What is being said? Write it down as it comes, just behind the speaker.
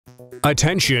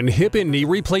Attention hip and knee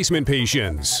replacement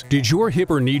patients. Did your hip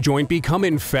or knee joint become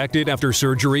infected after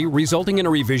surgery, resulting in a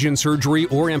revision surgery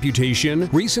or amputation?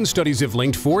 Recent studies have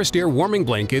linked forced air warming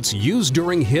blankets used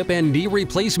during hip and knee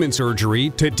replacement surgery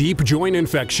to deep joint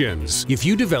infections. If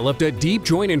you developed a deep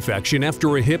joint infection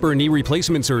after a hip or knee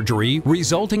replacement surgery,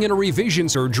 resulting in a revision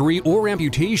surgery or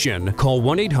amputation, call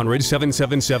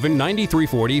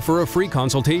 1-800-777-9340 for a free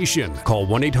consultation. Call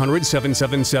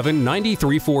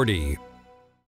 1-800-777-9340.